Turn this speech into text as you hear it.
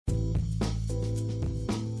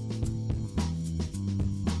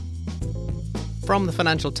From the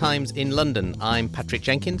Financial Times in London, I'm Patrick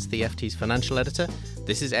Jenkins, the FT's financial editor.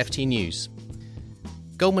 This is FT News.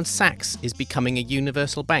 Goldman Sachs is becoming a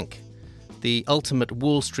universal bank. The ultimate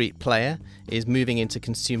Wall Street player is moving into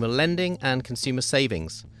consumer lending and consumer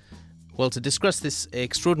savings. Well, to discuss this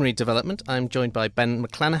extraordinary development, I'm joined by Ben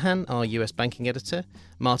McClanahan, our US banking editor,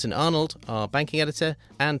 Martin Arnold, our banking editor,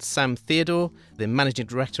 and Sam Theodore, the managing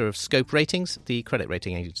director of Scope Ratings, the credit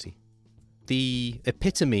rating agency. The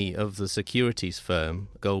epitome of the securities firm,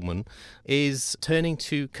 Goldman, is turning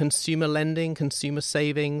to consumer lending, consumer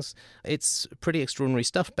savings. It's pretty extraordinary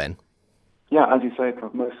stuff, Ben. Yeah, as you say, for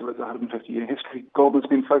most of its 150-year history, Goldman's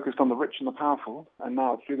been focused on the rich and the powerful, and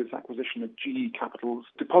now through this acquisition of GE Capital's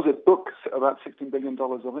deposit book, about $16 billion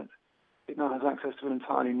of it now has access to an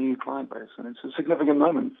entirely new client base, and it's a significant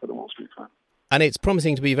moment for the Wall Street firm. And it's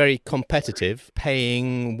promising to be very competitive,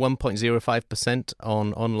 paying 1.05%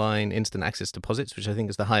 on online instant access deposits, which I think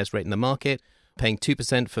is the highest rate in the market, paying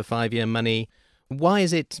 2% for 5-year money. Why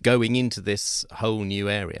is it going into this whole new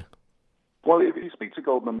area? Well, if you speak to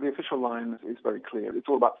Goldman, the official line is very clear. It's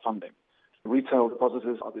all about funding. Retail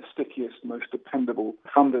depositors are the stickiest, most dependable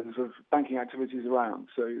funders of banking activities around,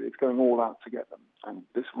 so it's going all out to get them. And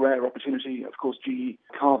this rare opportunity, of course, GE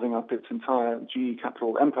carving up its entire GE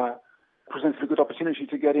Capital empire, presented a good opportunity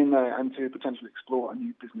to get in there and to potentially explore a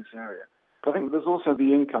new business area. But I think there's also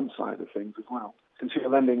the income side of things as well. Consumer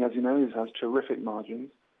lending, as you know, has terrific margins.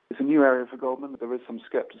 It's a new area for Goldman. There is some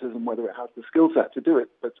skepticism whether it has the skill set to do it,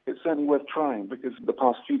 but it's certainly worth trying because the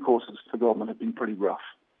past few quarters for Goldman have been pretty rough.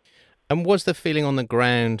 And what's the feeling on the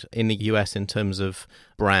ground in the US in terms of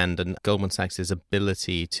brand and Goldman Sachs'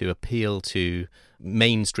 ability to appeal to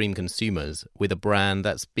mainstream consumers with a brand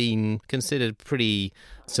that's been considered pretty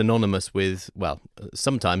synonymous with, well,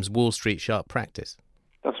 sometimes Wall Street sharp practice?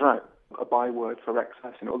 That's right. A byword for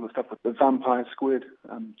excess and all the stuff with the vampire squid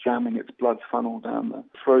jamming its blood funnel down the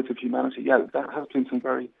throat of humanity. Yeah, that has been some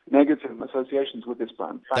very negative associations with this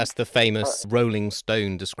brand. That's the famous Rolling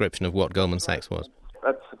Stone description of what Goldman Sachs was.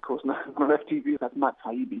 That's, of course, not on FTV. That's Matt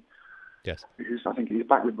Taibbi. Yes. Who's, I think he's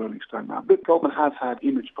back with Rolling Stone now. But Goldman has had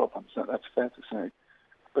image problems, so that's fair to say.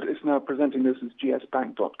 But it's now presenting this as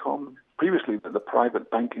gsbank.com. Previously, the private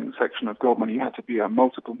banking section of Goldman, you had to be a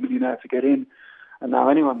multiple millionaire to get in. And now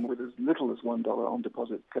anyone with as little as $1 on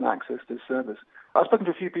deposit can access this service. I've spoken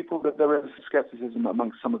to a few people that there is skepticism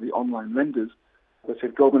amongst some of the online lenders. But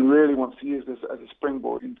if Goldman really wants to use this as a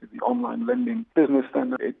springboard into the online lending business,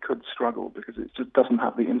 then it could struggle because it just doesn't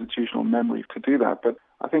have the institutional memory to do that. But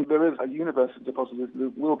I think there is a universe of depositors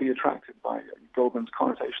that will be attracted by Goldman's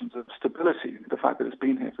connotations of stability, the fact that it's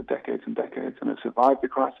been here for decades and decades and it's survived the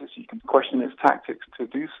crisis. You can question its tactics to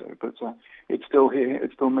do so, but it's still here,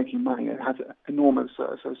 it's still making money. It has enormous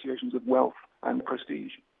associations of wealth and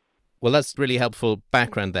prestige. Well, that's really helpful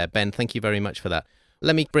background there, Ben. Thank you very much for that.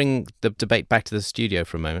 Let me bring the debate back to the studio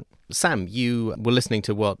for a moment. Sam, you were listening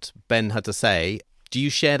to what Ben had to say. Do you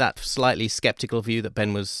share that slightly sceptical view that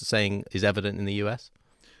Ben was saying is evident in the US?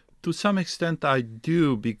 To some extent, I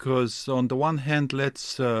do, because on the one hand,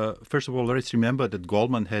 let's remember that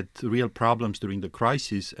Goldman had real problems during the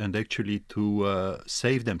crisis, and actually to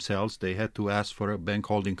save themselves, they had to ask for a bank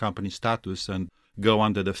holding company status and go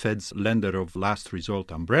under the Fed's lender of last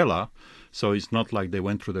resort umbrella. So it's not like they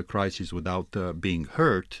went through the crisis without being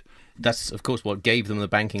hurt. That's, of course, what gave them the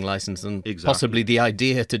banking license and Exactly. possibly the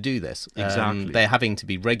idea to do this. Exactly. They're having to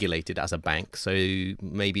be regulated as a bank, so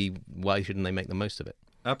maybe why shouldn't they make the most of it?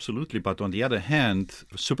 Absolutely. But on the other hand,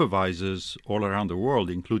 supervisors all around the world,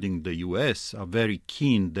 including the US, are very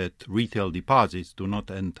keen that retail deposits do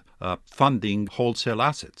not end up funding wholesale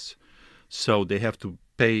assets. So they have to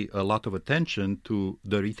pay a lot of attention to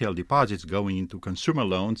the retail deposits going into consumer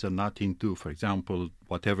loans and not into, for example,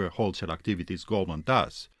 whatever wholesale activities Goldman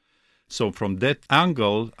does. So from that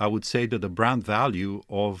angle, I would say that the brand value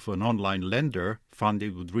of an online lender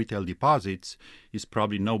funded with retail deposits is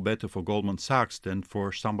probably no better for Goldman Sachs than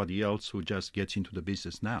for somebody else who just gets into the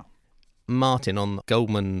business now. Martin, on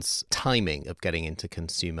Goldman's timing of getting into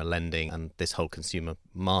consumer lending and this whole consumer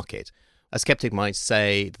market, a skeptic might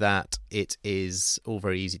say that it is all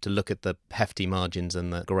very easy to look at the hefty margins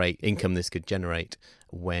and the great income this could generate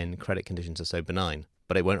when credit conditions are so benign,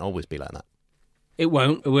 but it won't always be like that. It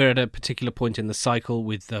won't. We're at a particular point in the cycle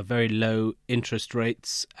with very low interest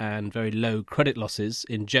rates and very low credit losses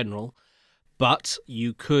in general. But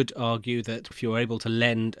you could argue that if you're able to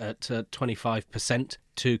lend at 25%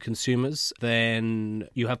 to consumers, then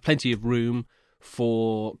you have plenty of room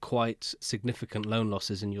for quite significant loan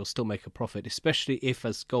losses and you'll still make a profit, especially if,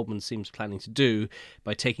 as Goldman seems planning to do,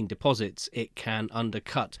 by taking deposits, it can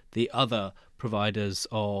undercut the other providers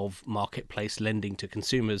of marketplace lending to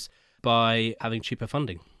consumers. by having cheaper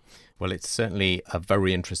funding. Well, it's certainly a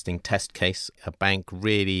very interesting test case, a bank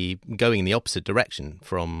really going in the opposite direction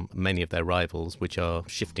from many of their rivals, which are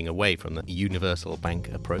shifting away from the universal bank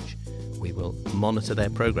approach. We will monitor their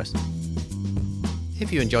progress.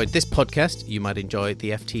 If you enjoyed this podcast, you might enjoy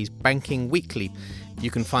the FT's Banking Weekly. You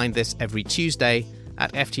can find this every Tuesday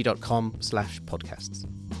at ft.com/podcasts.